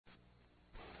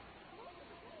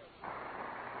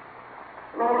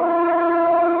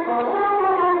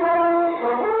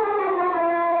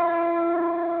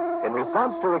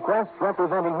to requests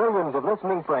representing millions of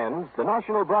listening friends, the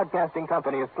National Broadcasting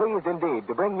Company is pleased indeed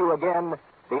to bring you again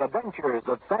The Adventures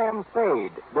of Sam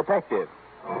Spade, Detective.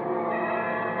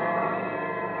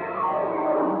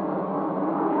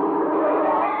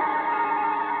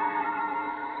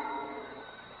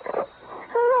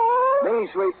 Me,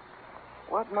 sweet.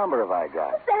 What number have I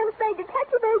got? Sam Spade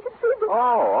Detective Agency.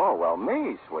 Well,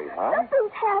 me, sweetheart.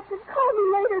 Nothing's happened. Call me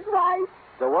later, Dwight.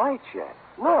 The white check.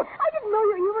 Look. I didn't know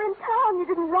you were in town. You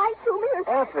didn't write to me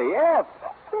or... Effie, F.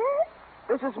 Yes?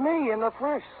 This is me in the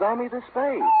flesh, Sammy the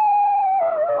Spade.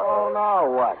 Oh, now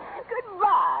what?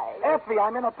 Goodbye. Effie,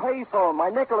 I'm in a payphone. My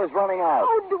nickel is running out.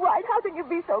 Oh, Dwight, how can you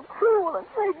be so cruel and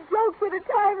play jokes at a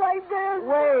time like this?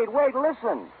 Wait,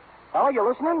 listen. Oh, you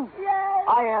listening? Yes.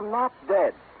 I am not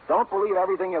dead. Don't believe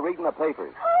everything you read in the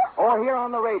papers or hear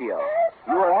on the radio.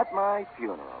 You were at my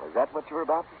funeral. Is that what you were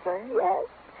about to say? Yes.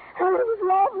 It was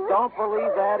lovely. Don't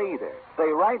believe that either. Stay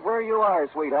right where you are,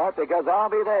 sweetheart, because I'll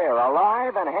be there,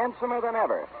 alive and handsomer than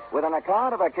ever, with an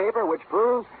account of a caper which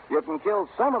proves you can kill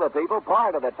some of the people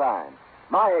part of the time.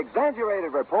 My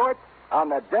exaggerated report on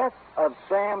the death of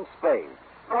Sam Spade.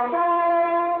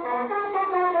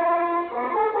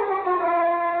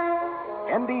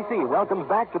 NBC welcomes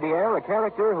back to the air a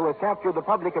character who has captured the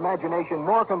public imagination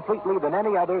more completely than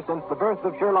any other since the birth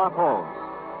of Sherlock Holmes.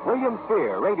 William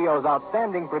Spear, radio's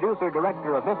outstanding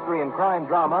producer-director of mystery and crime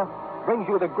drama, brings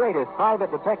you the greatest private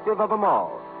detective of them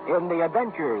all in The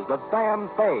Adventures of Sam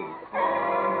Spade.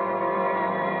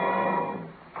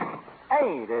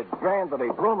 Ain't it grand to be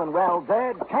blooming well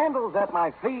dead? Candles at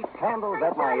my feet, candles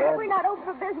at my head. We're not open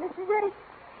for business today.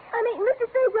 I mean, Mr.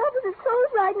 Spade's office is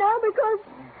closed right now because...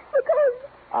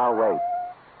 I'll wait.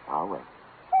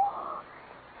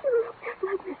 You look just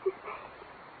like Mr. Spade.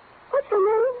 What's your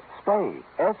name? Spade.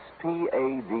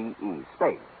 S-P-A-D-E.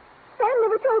 Spade. Sam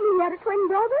never told me he had a twin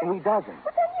brother. He doesn't.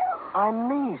 But then you... I'm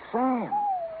me, Sam.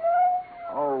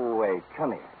 Oh, wait.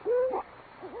 Come here.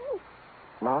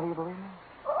 Now do you believe me?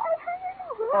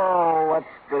 Oh,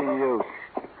 what's the use?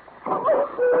 Oh,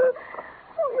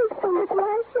 you're so much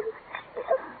like him.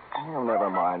 Oh, never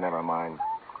mind.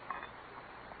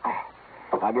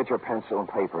 Now get your pencil and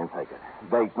paper and take it.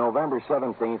 Date November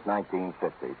 17th,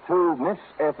 1950. To Miss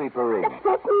Effie Perrine.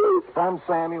 That's me. From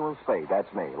Samuel Spade.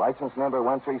 That's me. License number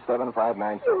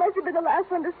 137596. You must have been the last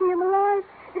one to see him alive.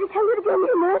 Did he tell you to give me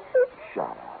a message?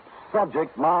 Shut up.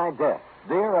 Subject, my death.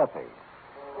 Dear Effie,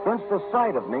 since the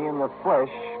sight of me in the flesh,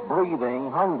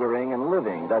 breathing, hungering, and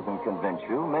living doesn't convince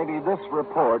you, maybe this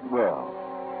report will.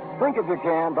 Think, if you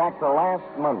can, back to last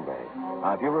Monday.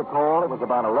 Now, if you recall, it was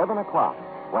about 11 o'clock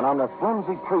when, on the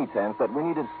flimsy pretense that we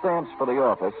needed stamps for the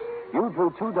office, you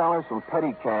drew $2 from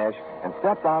petty cash and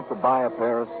stepped out to buy a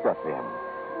pair of step-ins.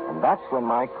 And that's when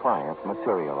my client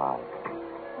materialized.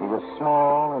 He was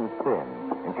small and thin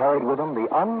and carried with him the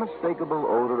unmistakable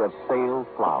odor of stale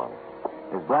flour.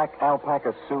 His black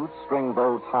alpaca suit,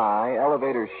 string-bow tie,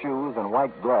 elevator shoes, and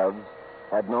white gloves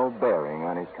had no bearing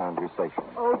on his conversation.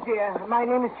 Oh, dear. My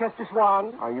name is Chester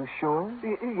Swan. Are you sure?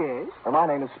 Yes. Well, my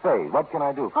name is Spade. What can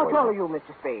I do for How you? tall are you,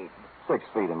 Mr. Spade? 6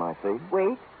 feet in my feet.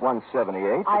 Weight?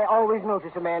 178. I always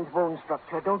notice a man's bone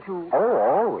structure, don't you? Oh,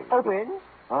 always. Open.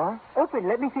 Huh? Open.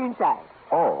 Let me see inside.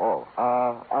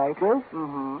 I guess?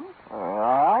 Mm-hmm. All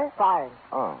right. Fine.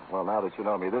 Oh, well, now that you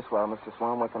know me this well, Mr.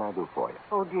 Swan, what can I do for you?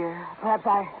 Oh, dear. Perhaps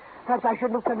I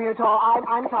shouldn't have come here at all.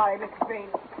 I'm sorry, Mr. Spade.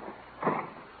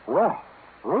 Well,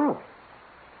 really?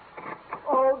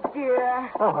 Oh, dear.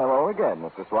 Oh, hello again,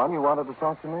 Mr. Swan. You wanted to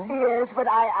talk to me? Yes, but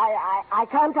I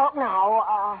can't talk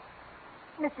now.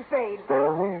 Mr. Spade.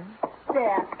 Still here.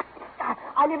 There.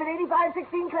 I live at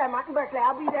 8516 Claremont in Berkeley.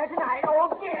 I'll be there tonight.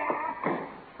 Oh, dear.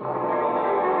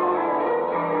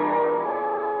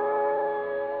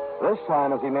 This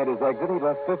time, as he made his exit, he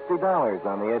left $50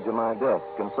 on the edge of my desk.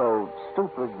 And so,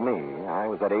 stupid me, I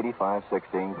was at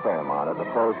 8516 Claremont at the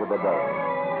close of the day.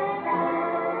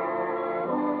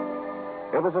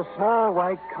 It was a small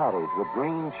white cottage with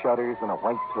green shutters and a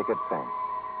white picket fence.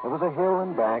 There was a hill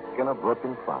in back and a brook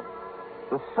in front.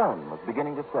 The sun was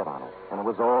beginning to set on it, and it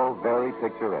was all very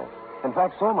picturesque. In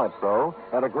fact, so much so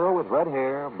that a girl with red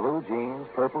hair, blue jeans,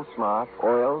 purple smock,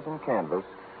 oils, and canvas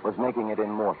was making it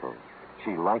immortal.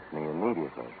 She liked me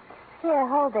immediately. Here,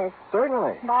 hold this.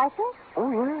 Certainly. Marshall, Oh,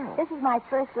 yeah. this is my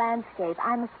first landscape.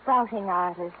 I'm a sprouting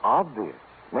artist. Obvious.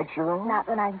 Makes your own? Not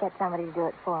when I can get somebody to do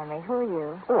it for me. Who are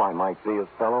you? Oh, I might be a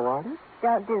fellow artist.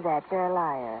 Don't do that. You're a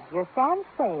liar. You're Sam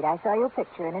Spade. I saw your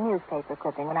picture in a newspaper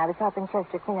clipping when I was helping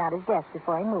Chester clean out his desk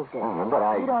before he moved it. But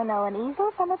I... You don't know an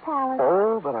easel from a palette.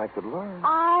 Oh, but I could learn.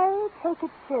 I take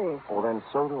it seriously. Oh, then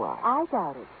so do I. I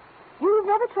doubt it. You've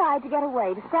never tried to get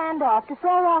away, to stand off, to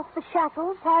throw off the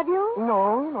shackles, have you?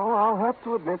 No, I'll have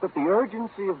to admit that the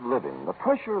urgency of living, the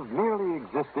pressure of merely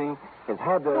existing, has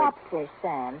had to... Catfish,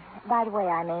 Sam. By the way,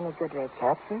 I'm Amy Goodrich.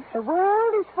 Catfish? The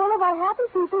world is full of unhappy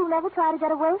people who never try to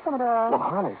get away from it all. Well,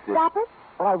 honest, Stop it?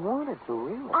 Well, I wanted to,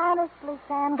 really. Honestly,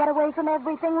 Sam, get away from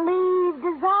everything. Leave,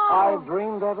 dissolve. I've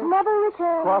dreamed of it. Never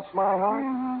return. Cross my heart.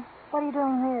 Mm-hmm. What are you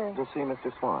doing here? To see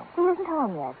Mr. Swan. He isn't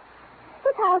home yet.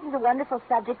 His house is a wonderful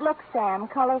subject. Look, Sam,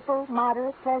 colorful,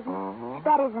 moderate, pleasant. Mm-hmm.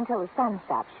 That is until the sun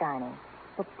stops shining.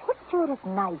 But picture it at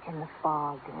night in the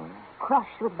fog,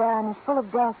 crushed with barrenness, full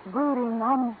of death, brooding,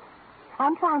 ominous.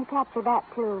 I'm trying to capture that,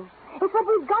 too. It's what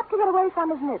we've got to get away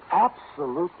from, isn't it?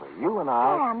 Absolutely. You and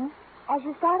I... Sam, as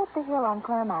you start up the hill on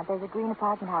Claremont, there's a green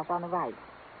apartment house on the right.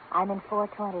 I'm in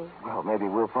 420. Well, maybe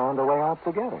we'll find a way out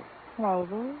together.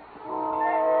 Maybe.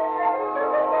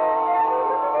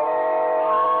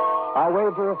 I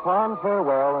waved her a fond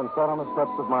farewell and sat on the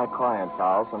steps of my client's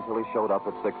house until he showed up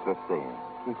at 6:15.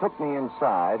 He took me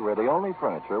inside where the only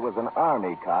furniture was an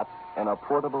army cot and a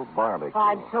portable barbecue.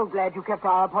 I'm so glad you kept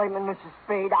our appointment, Mrs.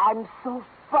 Spade. I'm so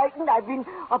frightened. I've been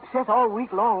upset all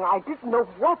week long. I didn't know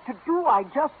what to do. I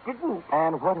just didn't.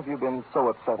 And what have you been so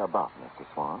upset about, Mr.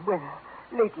 Swan? Well,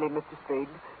 lately, Mr. Spade,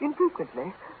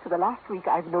 infrequently, for the last week,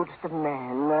 I've noticed a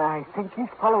man. I think he's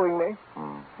following me.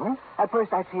 Mm-hmm. At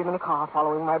first, I'd see him in a car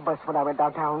following my bus when I went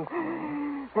downtown.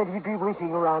 Then he'd be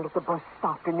waiting around at the bus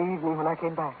stop in the evening when I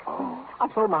came back. Oh.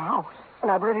 I've sold my house,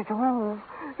 and I'm ready to move.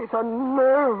 It's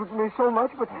unnerved me so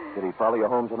much, but... Did he follow you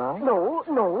home tonight? No,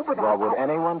 but Well, would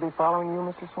anyone be following you,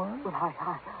 Mr. Swan? Well,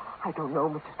 I don't know,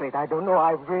 Mr. Spade. I don't know.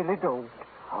 I really don't.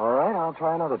 All right, I'll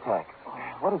try another tack.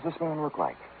 What does this man look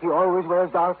like? He always wears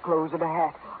dark clothes and a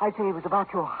hat. I'd say he was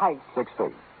about your height. 6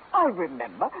 feet. I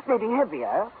remember. Maybe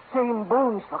heavier. Same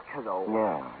bone structure, though.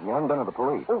 Yeah. You haven't been to the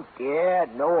police? Oh, dear,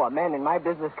 no. A man in my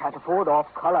business can't afford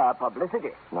off-color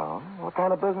publicity. No? What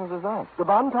kind of business is that? The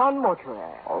Bonton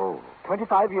Mortuary. Oh.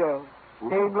 25 years.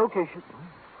 Same location.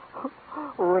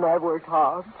 Oh, and I've worked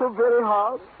hard. So very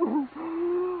hard.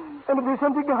 And if there's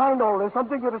something behind all this,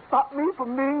 something that has stopped me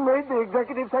from being made the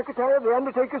executive secretary of the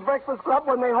Undertakers Breakfast Club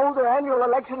when they hold their annual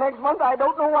election next month, I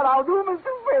don't know what I'll do, Mr.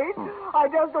 Spade. I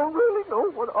just don't really know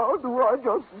what I'll do. I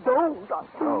just don't.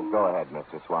 Oh, go ahead,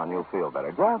 Mr. Swan. You'll feel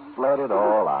better. Just let it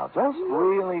all out. Just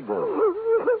really do.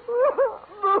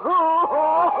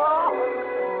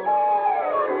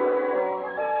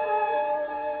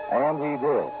 And he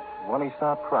did. When he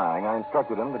stopped crying, I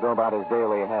instructed him to go about his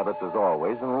daily habits as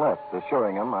always and left,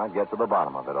 assuring him I'd get to the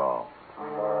bottom of it all.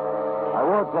 I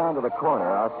walked down to the corner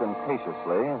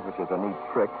ostentatiously, which is a neat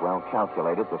trick well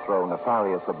calculated to throw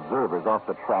nefarious observers off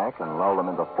the track and lull them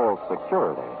into false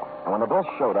security. And when the bus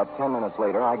showed up 10 minutes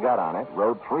later, I got on it,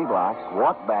 rode 3 blocks,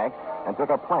 walked back, and took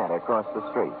a plant across the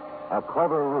street. A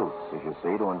clever ruse, as you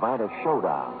see, to invite a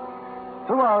showdown.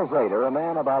 2 hours later, a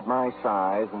man about my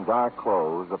size in dark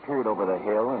clothes appeared over the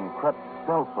hill and crept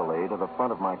stealthily to the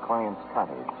front of my client's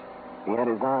cottage. He had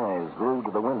his eyes glued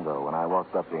to the window when I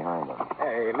walked up behind him.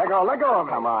 Hey, let go of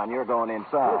me. Come on, you're going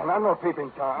inside. Listen, I'm no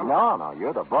peeping Tom. No,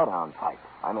 you're the bloodhound type.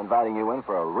 I'm inviting you in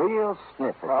for a real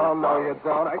sniff at Oh, this no, dog. you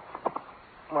don't.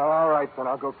 Well, all right, then.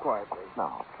 I'll go quietly.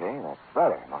 No, okay, that's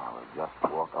better. Now, we'll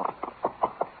just walk on.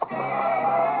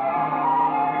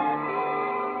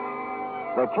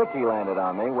 The kick he landed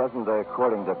on me wasn't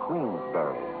according to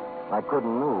Queensberry. I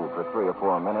couldn't move for 3 or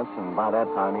 4 minutes, and by that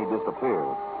time he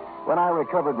disappeared. When I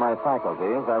recovered my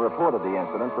faculties, I reported the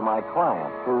incident to my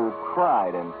client, who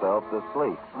cried himself to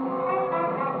sleep.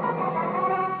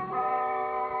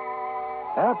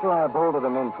 After I bolted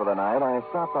him in for the night, I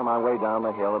stopped on my way down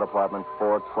the hill at apartment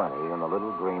 420 in the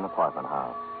little green apartment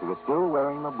house. She was still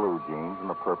wearing the blue jeans and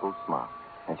the purple smock,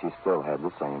 and she still had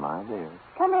the same ideas.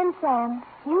 Come in, Sam.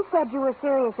 You said you were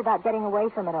serious about getting away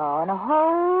from it all, and a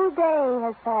whole day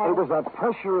has passed. It was that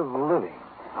pressure of living.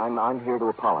 I'm here to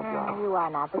apologize. You are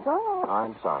not, but go ahead.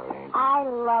 I'm sorry, Angel. I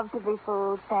love to be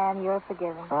fooled, Sam. You're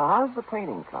forgiven. How's the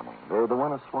painting coming? The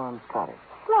one of Swan's cottage.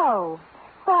 Slow.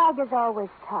 Fog is always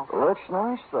tough. Looks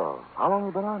nice, though. How long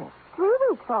you been on it? 3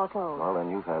 weeks, all told. Well, then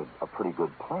you've had a pretty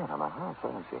good plan on the house,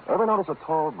 haven't you? Ever notice a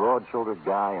tall, broad-shouldered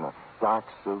guy in a dark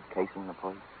suit casing the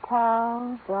place?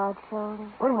 Tall,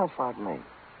 broad-shouldered. Pretty much like me.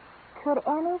 Could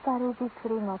anybody be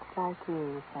pretty much like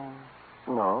you, Sam?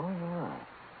 No, you're right.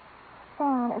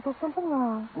 Sam, is there something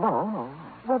wrong? No.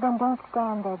 Well, then don't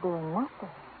stand there doing nothing.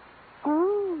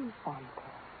 Do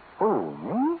something. Who,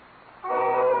 me?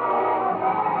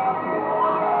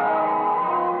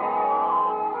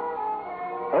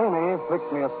 Amy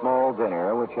fixed me a small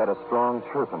dinner which had a strong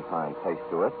turpentine taste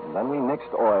to it, and then we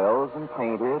mixed oils and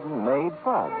painted and made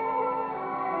fudge.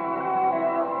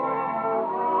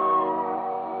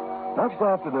 Next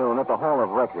afternoon at the Hall of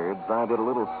Records, I did a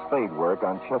little spade work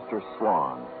on Chester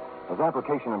Swan. His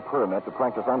application and permit to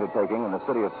practice undertaking in the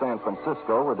city of San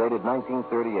Francisco were dated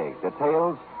 1938.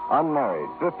 Details: unmarried,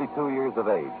 52 years of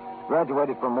age,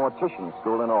 graduated from mortician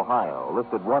school in Ohio,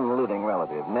 listed one living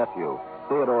relative, nephew,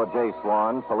 Theodore J.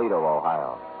 Swan, Toledo,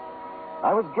 Ohio.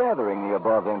 I was gathering the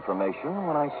above information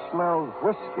when I smelled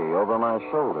whiskey over my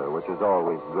shoulder, which is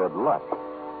always good luck.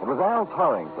 It was Al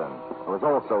Torrington, who was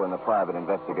also in the private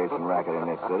investigation racket in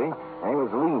this city, and he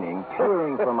was leaning,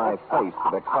 peering from my face to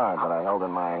the card that I held in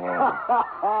my hand.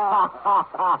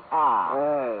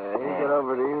 He got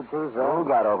over to you, too, son? Who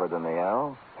got over to me,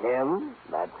 Al? Him?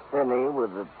 That Finney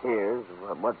with the tears.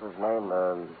 What's his name?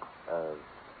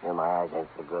 My eyes ain't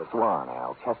so good. Swan,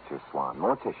 Al. Chester Swan,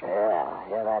 mortician.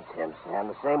 Yeah, that's him, Sam.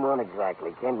 The same one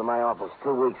exactly. Came to my office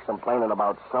 2 weeks complaining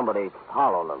about somebody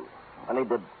following him. And he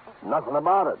did nothing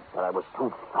about it. Said I was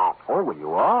too fat. Oh, well,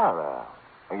 you are, Al.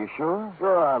 Are you sure?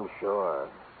 Sure, I'm sure.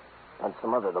 And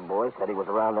some other of the boys said he was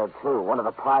around there, too. Wanted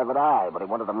a private eye, but he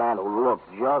wanted a man who looked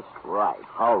just right.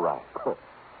 How right?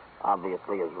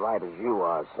 Obviously as right as you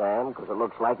are, Sam, because it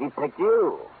looks like he picked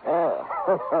you. Yeah.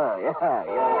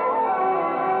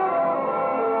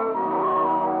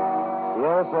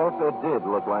 Yes, it did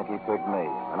look like he picked me.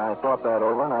 And I thought that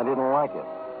over, and I didn't like it.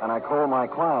 And I called my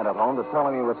client at home to tell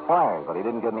him he was fired, but he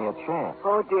didn't give me a chance.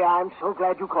 Oh, dear, I'm so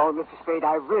glad you called, Mr. Spade.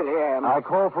 I really am. I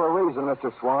called for a reason,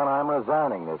 Mr. Swan. I'm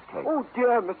resigning this case. Oh,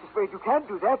 dear, Mr. Spade, you can't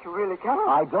do that. You really can't.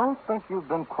 I don't think you've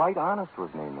been quite honest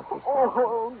with me, Mr. Swan.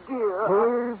 Oh, dear.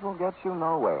 Tears will get you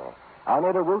nowhere. I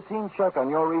made a routine check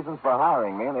on your reasons for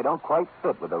hiring me, and they don't quite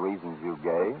fit with the reasons you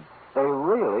gave. They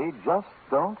really just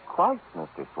don't quite,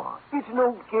 Mr. Swan. It's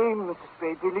no game, Mr.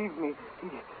 Spade. Believe me.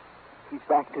 He's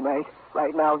back tonight.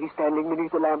 Right now, he's standing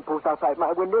beneath the lamppost outside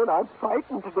my window, and I'm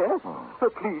frightened to death. So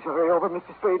please hurry over,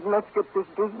 Mr. Spade, and let's get this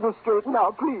business straightened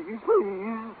out. Please.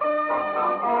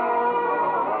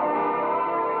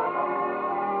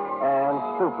 And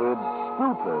stupid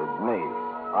me,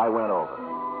 I went over.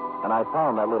 And I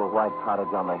found that little white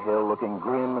cottage on the hill looking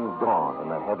grim and gaunt in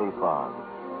the heavy fog.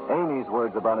 Amy's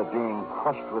words about it being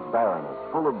crushed with barrenness,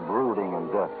 full of brooding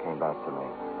and death, came back to me.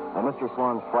 And Mr.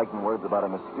 Swan's frightened words about a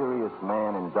mysterious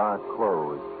man in dark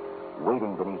clothes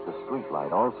waiting beneath the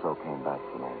streetlight also came back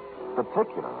to me,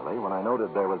 particularly when I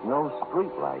noted there was no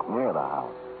streetlight near the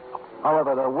house.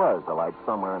 However, there was a light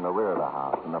somewhere in the rear of the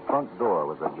house, and the front door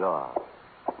was ajar.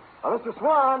 Oh, Mr.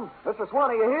 Swan! Mr.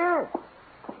 Swan, are you here?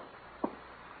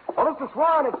 Oh, Mr.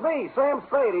 Swan, it's me, Sam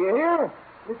Spade. Are you here?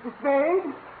 Mr.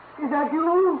 Spade? Is that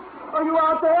you? Are you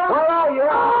out there? Where are you?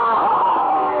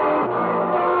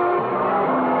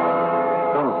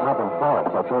 Things happened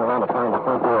fast. I turned around to find the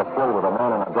front door filled with a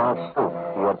man in a dark suit.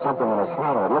 He had something in his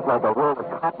hand, and it looked like a roll of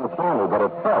cotton candy, but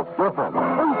it felt different.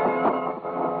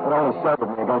 It only startled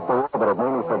me against the wall, but it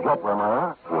made me forget where my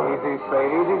arms were. Easy,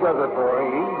 Spade. Easy does it for you.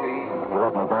 Easy. He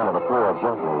let me down to the floor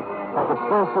gently. I could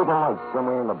still see the lights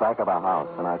somewhere in the back of the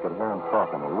house, and I could hear him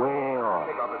talking way off.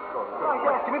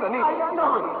 Give me the needle.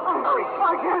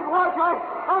 I can't watch.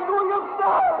 I'm going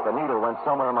upstairs. The needle went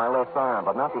somewhere in my left arm,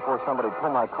 but not before somebody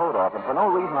pulled my coat off, and for no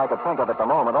reason I could think of at the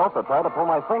moment, also tried to pull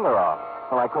my finger off.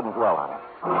 So I couldn't dwell on it.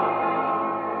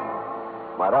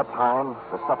 By that time,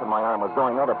 the stuff in my arm was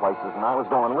going other places, and I was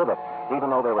going with it, even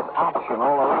though there was action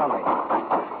all around me.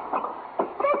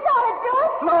 This ought to do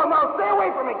it. No, stay away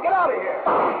from me. Get out of here.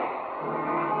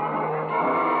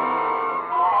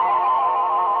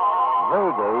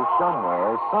 Vaguely,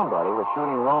 somewhere, somebody was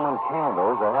shooting Roman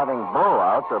candles or having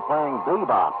blowouts or playing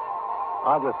bebop.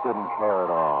 I just didn't care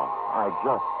at all. I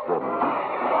just didn't.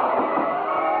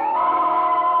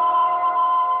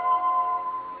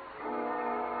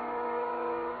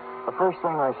 The first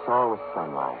thing I saw was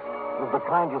sunlight. It was the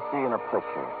kind you see in a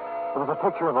picture. It was a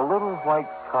picture of a little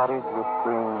white cottage with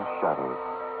green shutters.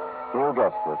 You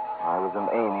guessed it. I was in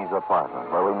Amy's apartment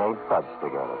where we made fudge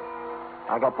together.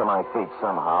 I got to my feet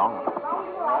somehow.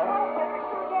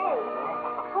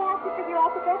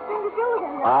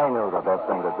 I knew the best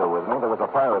thing to do with me. There was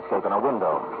a fire escape in a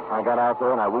window. I got out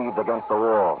there and I weaved against the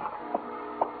wall.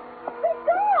 He's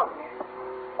gone.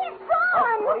 He's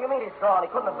gone. What do you mean he's gone?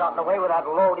 He couldn't have gotten away with that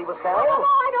load he was carrying.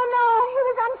 I don't know. He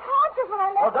was unconscious when I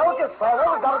left. Well, don't get further.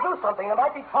 We've got to do something. There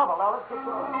might be trouble. Now, let's get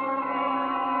going.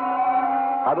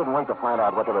 I didn't wait to find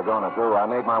out what they were going to do. I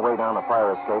made my way down the fire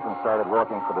escape and started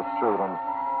walking for the street, and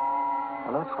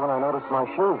that's when I noticed my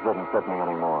shoes didn't fit me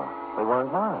anymore. They weren't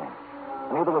mine.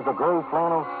 Neither was the gray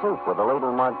flannel suit with the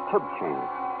label marked Kid Cheese.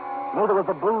 Neither was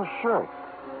the blue shirt.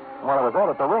 And while I was at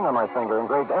it, the ring on my finger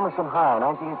engraved Emerson High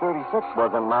 1936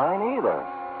 wasn't mine either.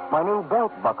 My new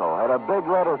belt buckle had a big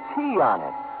letter T on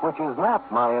it, which is not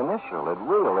my initial. It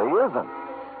really isn't.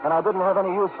 And I didn't have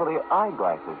any use for the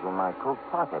eyeglasses in my coat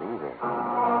pocket either.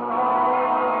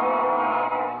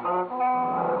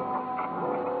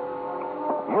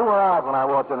 You were out when I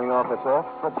walked in the office, F,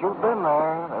 but you've been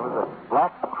there. There was a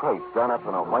black crepe done up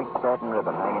in a white satin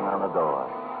ribbon hanging on the door.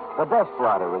 The desk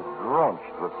blotter was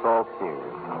drenched with salt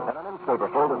tears. And a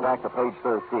newspaper folded back to page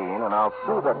 13, and I'll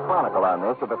sue the Chronicle on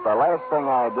this if it's the last thing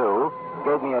I do,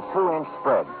 gave me a 2-inch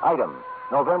spread. Item,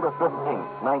 November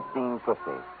 15th,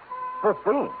 1950.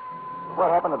 15? What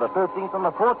happened to the 13th and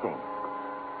the 14th?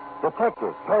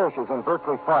 Detectives, perishes in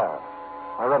Berkeley fire.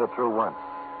 I read it through once.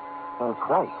 And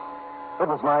twice. It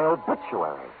was my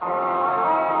obituary.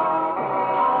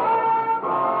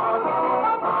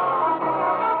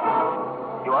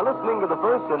 You are listening to the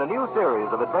first in a new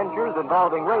series of adventures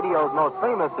involving radio's most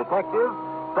famous detective,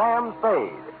 Sam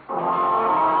Spade.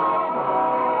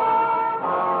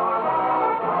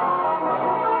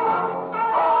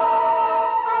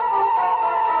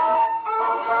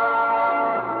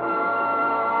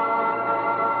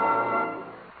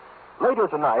 Later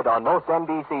tonight on most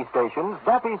NBC stations,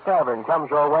 Duffy's Tavern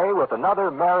comes your way with another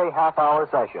merry half-hour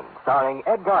session, starring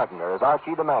Ed Gardner as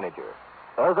Archie the manager.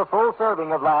 There's a full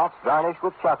serving of laughs garnished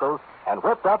with chuckles and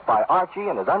whipped up by Archie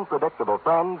and his unpredictable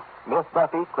friends, Miss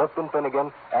Buffy, Clifton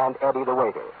Finnegan, and Eddie the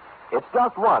waiter. It's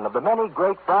just one of the many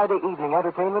great Friday evening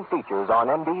entertainment features on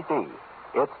NBC.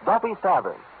 It's Duffy's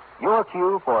Tavern, your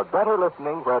cue for better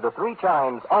listening where the 3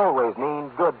 chimes always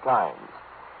mean good times.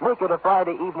 Make it a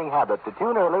Friday evening habit to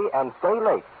tune early and stay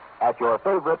late at your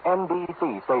favorite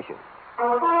NBC station.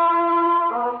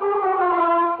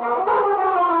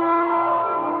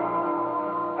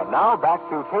 And now back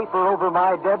to Caper Over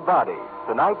My Dead Body,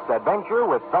 tonight's adventure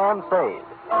with Sam Spade.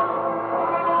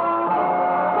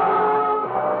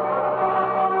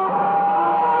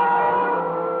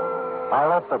 I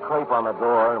left the crepe on the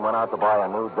door and went out to buy a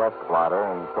new desk blotter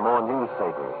and some more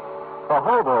newspapers. The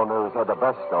Hobo News had the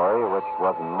best story, which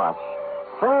wasn't much.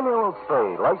 Samuel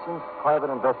Spade, licensed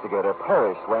private investigator,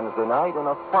 perished Wednesday night in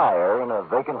a fire in a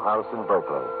vacant house in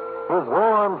Berkeley. His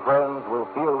warm friends will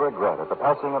feel regret at the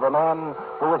passing of a man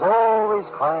who was always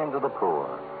kind to the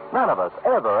poor. None of us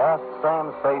ever asked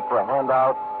Sam Spade for a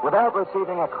handout without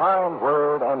receiving a kind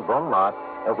word and bon mot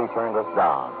as he turned us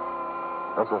down.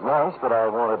 This is nice, but I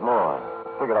wanted more.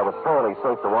 Figured I was fairly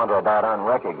safe to wander about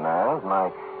unrecognized. My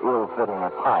ill-fitting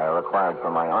attire required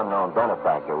from my unknown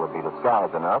benefactor would be disguise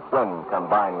enough when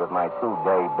combined with my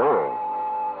 2-day beard.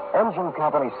 Engine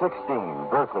Company 16,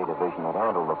 Berkeley Division, had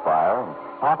handled the fire, and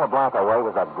half a block away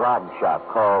was a grog shop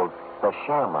called the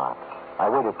Shamrock.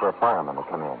 I waited for a fireman to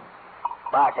come in.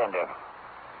 Bartender!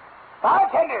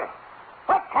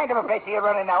 What kind of a place are you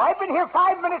running now? I've been here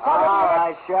 5 minutes already.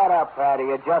 Ah, shut up, Patty.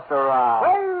 You just arrived.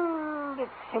 Well, it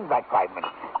seems like 5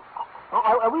 minutes.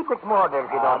 A wee bit more there,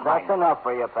 if you don't mind. That's enough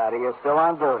for you, Patty. You're still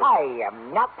on duty. I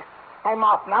am not. I'm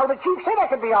off now. The chief said I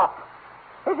could be off.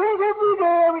 It is every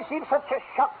day I receive such a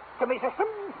shock to my system.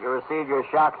 You received your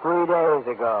shock 3 days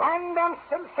ago. And I'm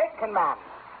still shaking, man.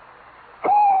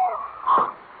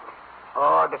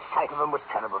 Oh, the sight of him was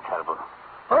terrible.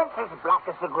 Burnt as black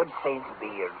as the good saint's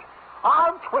beard.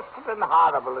 All twisted and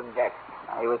horrible in death.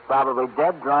 He was probably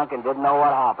dead drunk and didn't know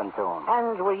what happened to him.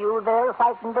 And were you there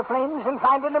fighting the flames and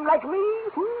finding him like me?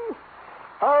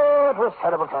 Oh, it was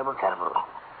terrible. Terrible.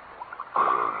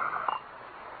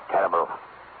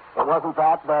 It wasn't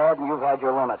that bad, and you've had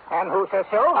your limit. And who says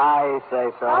so? I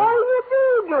say so. Oh, you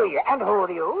do you? And who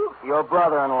are you? Your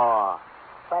brother-in-law.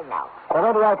 Well, now.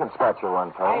 Well, maybe I can spot you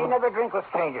one I time. never drink with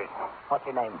strangers. What's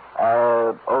your name?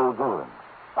 O'Doolan.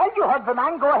 Well, you heard the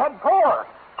man. Go ahead, pour.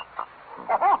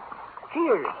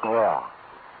 Cheers. Yeah.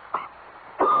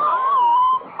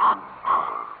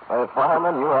 Hey,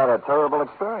 fireman, you had a terrible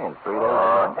experience 3 days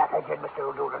ago. That I did, Mr.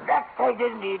 O'Doolan. That I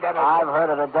did indeed. I've heard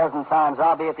it a dozen times.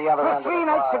 I'll be at the other end of 3 the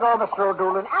nights ago, Mr.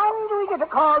 O'Doolan, and we get a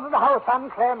call to the house on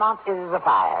Claremont is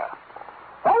afire.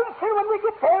 Well, sir, when we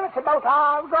get there, it's about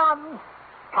all gone.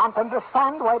 Can't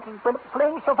understand why it has been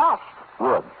flamed so fast.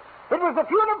 Wood. It was the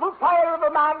funeral pyre of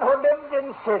a man who lived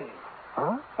in sin.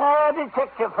 Huh? A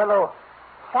detective fellow.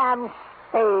 Sam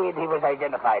Spade, he was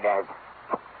identified as.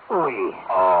 Oui.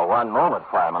 Oh, one moment,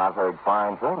 fireman. I've heard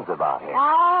fine things about him.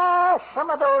 Some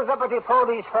of those uppity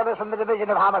police fellows from the Division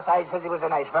of Homicide said he was a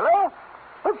nice fellow.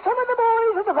 But some of the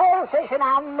boys at the fire station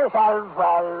and myself,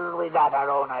 well, we got our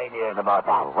own ideas about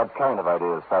that. What kind of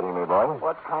ideas, Fatty, me boy?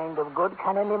 What kind of good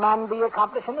can any man be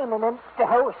accomplishing in an empty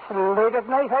house late at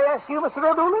night, I ask you, Mr.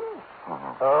 O'Doolan?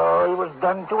 Oh, he was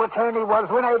done to a turn, he was,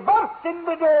 when I burst in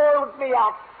the door with me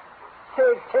axe.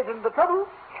 Saved in the trouble.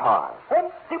 Charge.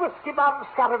 Empty whiskey bottles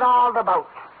scattered all about.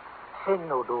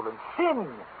 Sin, O'Doolan, sin.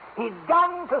 He'd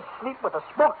gone to sleep with a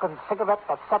smoke and cigarette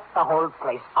that set the whole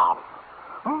place off.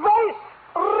 Vice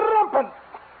rampant.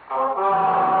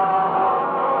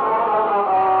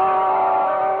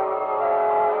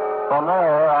 From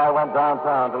there, I went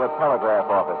downtown to the telegraph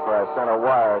office where I sent a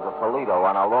wire to Toledo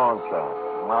on a long chance.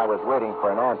 While I was waiting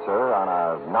for an answer on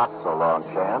a not-so-long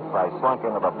chance, I slunk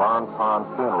into the Bon Ton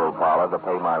funeral parlor to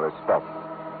pay my respects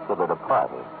to the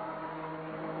departed.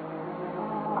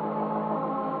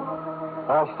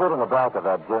 I stood in the back of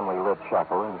that dimly lit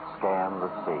chapel and scanned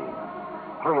the scene.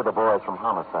 3 of the boys from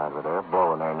homicide were there,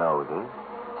 blowing their noses.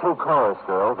 2 chorus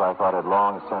girls I thought had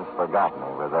long since forgotten me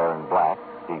were there in black,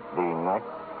 deep V-necks.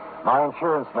 My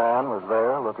insurance man was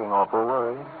there, looking awful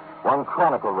worried. 1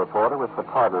 Chronicle reporter with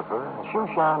photographer, a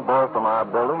shoeshine boy from our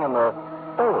building, and the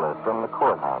bailiff from the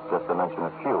courthouse, just to mention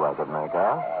a few I could make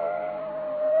out.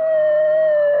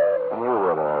 And you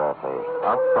were there, Effie,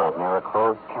 up front near a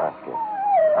closed casket.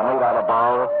 I made out a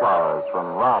bowl of flowers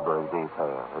from robbery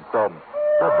detail. It said,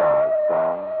 "Goodbye,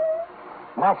 Stan."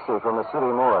 Maxie from the city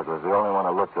morgue was the only one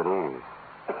who looked at ease.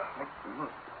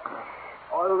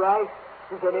 All right.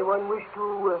 Does anyone wish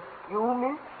to, you,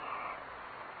 miss?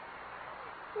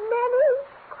 Many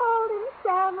called him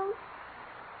Samus,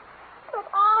 but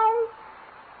I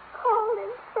called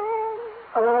him Sam.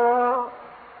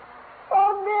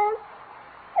 And this,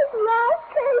 his last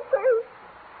papers,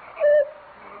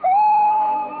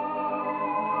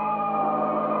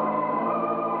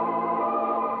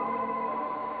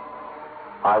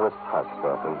 I was touched,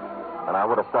 Effie, and I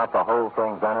would have stopped the whole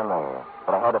thing then and there,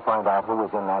 but I had to find out who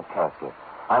was in that casket.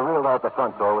 I reeled out the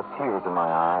front door with tears in my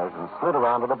eyes and slid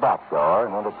around to the back door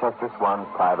and into Chester Swan's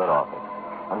private office.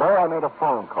 And there I made a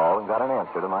phone call and got an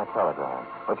answer to my telegram,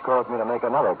 which caused me to make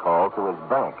another call to his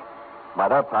bank. By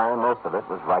that time, most of it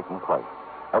was right in place.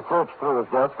 A search through his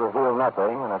desk revealed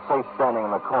nothing, and a safe standing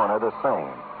in the corner the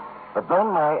same. But then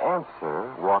my answer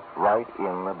walked right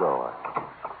in the door.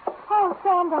 Oh,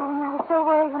 Sam, darling, I was so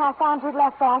worried when I found you'd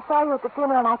left there. I saw you at the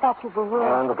funeral, and I thought you'd be here.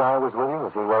 And the guy was with you?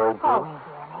 Was he worried, too? Oh,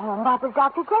 dear him. That was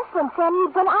Dr. Jesslyn. Sam,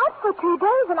 you'd been out for 2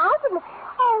 days, and I didn't...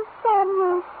 Oh, Sam,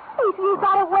 you sweet. You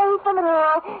got away from it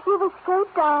all. You've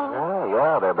escaped, darling.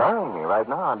 Yeah, they're burying me right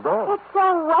now. I'm dead. It's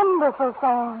so wonderful,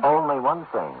 Sam. Only one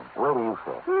thing. Where do you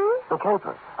fit? The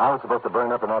caper. I was supposed to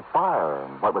burn up in that fire,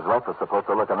 and what was left was supposed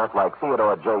to look enough like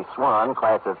Theodore J. Swan,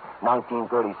 class of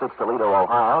 1936, Toledo,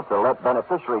 Ohio, to let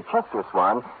beneficiary Chester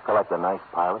Swan collect a nice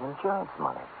pile of insurance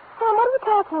money. Sam, what are you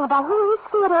talking about? Who is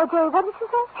Theodore J.? What did you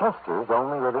say? Chester's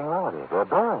only living relative. They're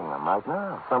burying him right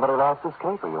now. Somebody lost his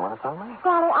caper. You want to tell me?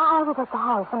 Darling, I was at the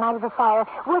house the night of the fire,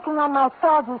 working on my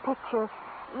foggy picture.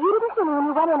 You didn't see me when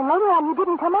you went in, and later on you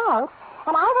didn't come out.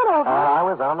 And I went over. I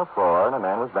was on the floor, and a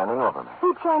man was bending over me.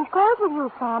 He changed clothes with you,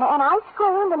 Santa, and I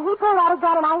screamed, and he pulled out a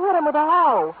gun, and I hit him with a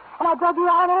hoe. And I drug you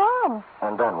out of the run.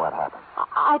 And then what happened?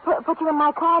 I put you in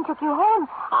my car and took you home.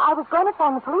 I was going to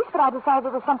phone the police, but I decided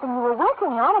it was something you were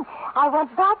working on, and I went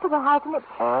back to the house, and it...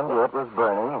 And it was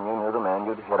burning, and you knew the man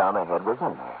you'd hit on the head was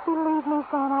in there. Believe me,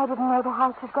 Sam, I didn't know the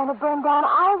house was going to burn down.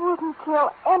 I wouldn't kill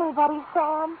anybody,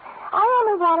 Sam. I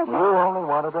only wanted to... You only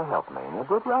wanted to help me, and you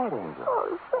did right, Angel. Oh,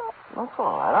 Sam. That's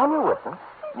all right. I'm your witness.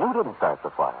 You didn't start the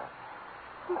fire.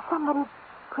 Somebody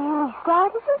really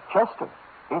started it? Chester.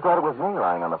 He thought it was me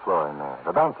lying on the floor in there.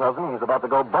 The bank tells me he's about to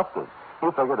go busted. He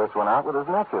figured this one out with his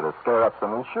nephew to scare up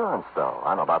some insurance, though.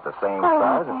 I know about the same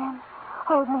size. Sam.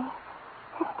 Hold me.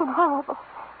 It's been horrible.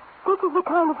 This is the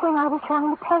kind of thing I was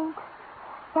trying to paint.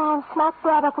 Now I'm smack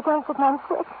dab up against it, and I'm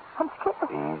sick. I'm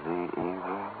scared. Easy.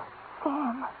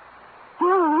 Sam,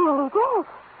 you're really dead.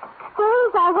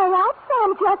 Squeeze our way out,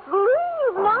 Sam. Just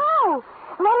leave now.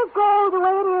 Let it go the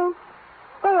way it is.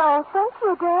 They all think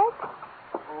you're dead.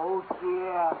 Oh,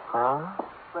 dear. Huh?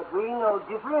 But we know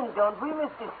different, don't we,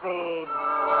 Mr. Spade?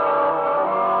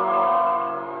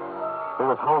 He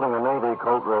was holding a Navy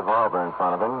Colt revolver in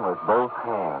front of him with both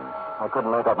hands. I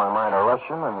couldn't make up my mind to rush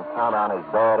him and count on his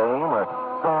bad aim or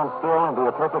stand still and be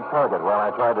a perfect target while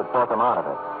I tried to talk him out of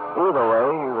it. Either way,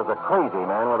 he was a crazy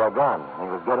man with a gun. He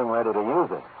was getting ready to use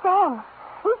it. Sam,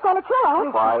 he's going to kill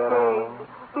us. Quiet, Amy.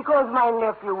 Because my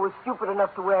nephew was stupid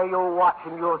enough to wear your watch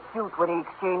and your suit when he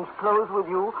exchanged clothes with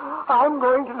you, I'm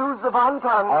going to lose the Bon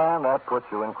Ton. And that puts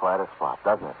you in quite a spot,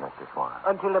 doesn't it, Mr. Swan?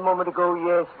 Until a moment ago,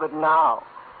 yes, but now.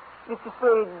 Mr.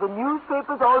 Spade, the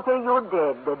newspapers all say you're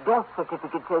dead. The death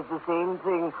certificate says the same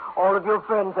thing. All of your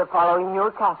friends are following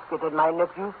your casket and my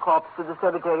nephew's corpse to the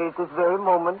cemetery at this very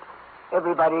moment.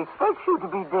 Everybody expects you to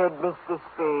be dead, Mr.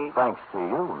 Spade. Thanks to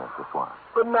you, Mr. Swan.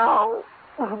 But now,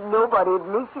 nobody'd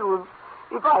miss you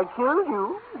if I killed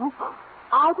you.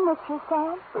 I'd miss you,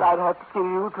 Sam. But I'd have to kill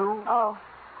you, too. Oh.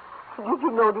 Did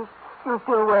you notice You're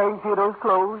still wearing Theodore's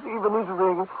clothes, even his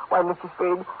ring. Why, Mr.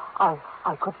 Spade,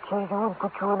 I could kill you and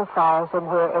put you in a fire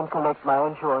somewhere and collect my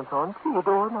insurance on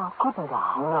Theodore now, couldn't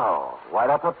I? No. Why,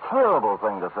 that's a terrible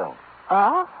thing to think.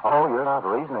 Huh? Oh, you're not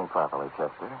reasoning properly,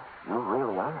 Chester. You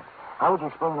really aren't. How would you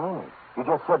explain Amy? You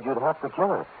just said you'd have to kill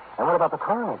her. And what about the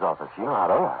coroner's office? You know how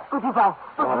they are. But if I...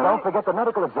 And don't forget the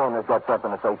medical examiner's got something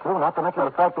to say, too. Not to mention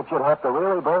the fact that you'd have to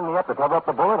really burn me up to cover up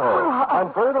the bullet hole.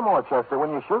 And furthermore, Chester,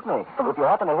 when you shoot me, if you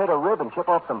happen to hit a rib and chip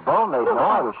off some bone, they'd know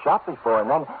I was shot before, and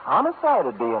then homicide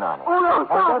would be in on it. Oh, no,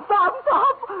 stop.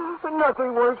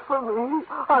 Nothing works for me.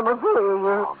 I'm a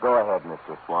failure. Oh, go ahead,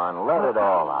 Mr. Swan. Let it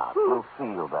all out. You'll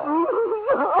feel better.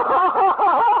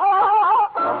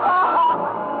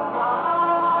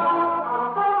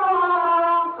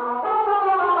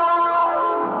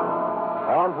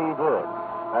 And he did.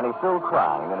 And he's still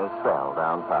crying in his cell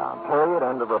downtown. Period.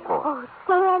 End of report. Oh,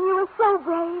 Sam, you were so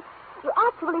brave. You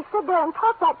actually stood there and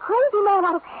talked that crazy man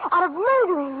out of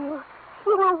murdering you.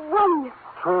 You were wonderful.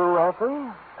 True,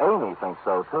 Effie? Amy thinks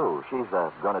so, too. She's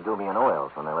going to do me in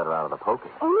oils when they let her out of the pokey.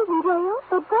 Amy's in jail?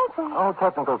 But birthday. Oh,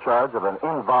 technical charge of an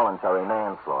involuntary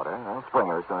manslaughter. I'll spring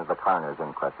her as soon as the coroner's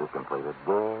inquest is completed.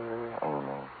 Dear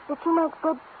Amy. Did she make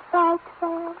good fight,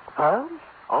 Sam? Fudge?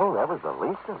 Oh, that was the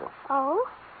least of it. Oh?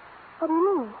 What do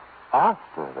you mean?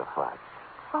 After the fight.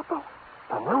 What the...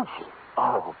 Panucci.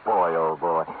 Oh, boy.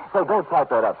 Say, go type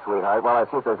that up, sweetheart, while I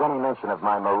see if there's any mention of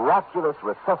my miraculous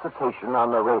resuscitation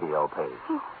on the radio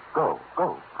page. Go.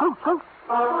 Oh.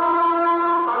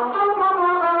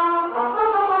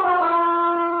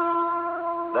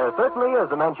 There certainly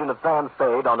is a mention of Sam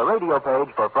Spade on the radio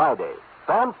page for Friday.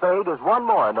 Sam Spade is one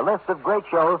more in the list of great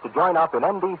shows to join up in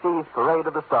NBC's Parade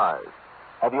of the Stars.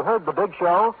 Have you heard The Big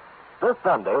Show? This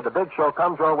Sunday, The Big Show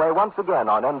comes your way once again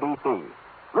on NBC.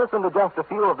 Listen to just a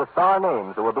few of the star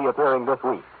names who will be appearing this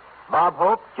week. Bob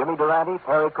Hope, Jimmy Durante,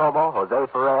 Perry Como, Jose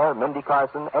Ferrer, Mindy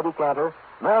Carson, Eddie Cantor,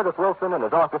 Meredith Wilson and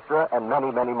his orchestra, and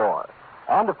many, many more.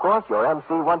 And, of course, your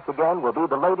MC once again will be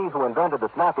the lady who invented the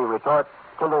snappy retort,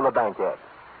 Tallulah Bankhead.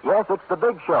 Yes, it's The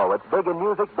Big Show. It's big in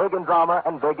music, big in drama,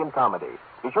 and big in comedy.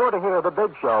 Be sure to hear The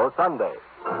Big Show Sunday.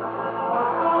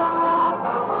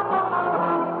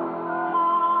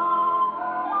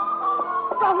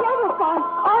 So here you stand,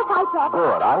 all typed up.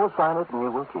 Good. I will sign it, and you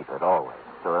will keep it, always,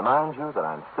 to remind you that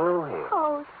I'm still here.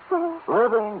 Oh, Sam.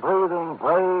 Living, breathing,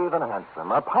 brave, and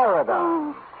handsome. A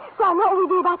paragon. Sam, what will you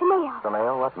do about the mail? The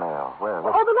mail? What mail? Where?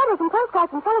 All the letters and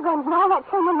postcards and telegrams and all that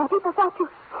came in when people thought you...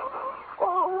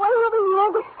 Oh, way over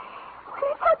here. What did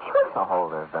I touch you? Oh,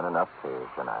 there's been enough tears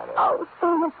tonight, eh? Oh,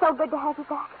 Sam, it's so good to have you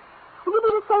back. Will you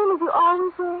do the same as you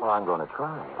always do? Well, I'm going to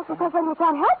try. Because then you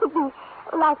can't help but be,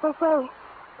 like they say,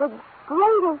 the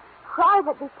greatest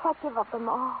private detective of them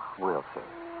all. We'll see.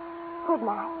 Good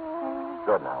night.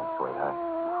 Good night, sweetheart.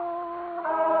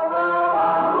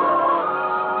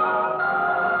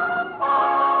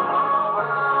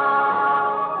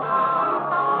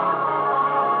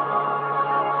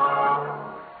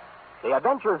 The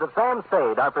Adventures of Sam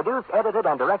Spade are produced, edited,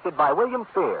 and directed by William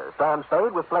Spear. Sam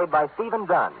Spade was played by Stephen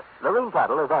Dunn. Lorene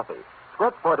Tuttle is Effie.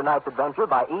 Script for tonight's adventure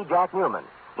by E. Jack Newman.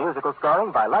 Musical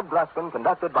scoring by Lud Gluskin,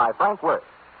 conducted by Frank Worth.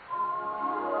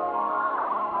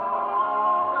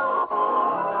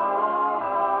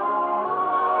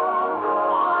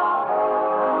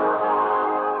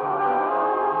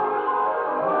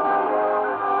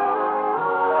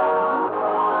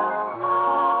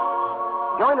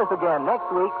 Join us again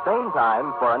next week, same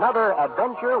time, for another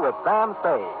adventure with Sam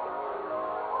Spade.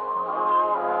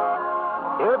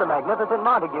 Hear the magnificent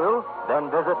Montague, then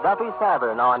visit Duffy's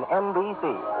Tavern on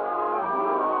NBC.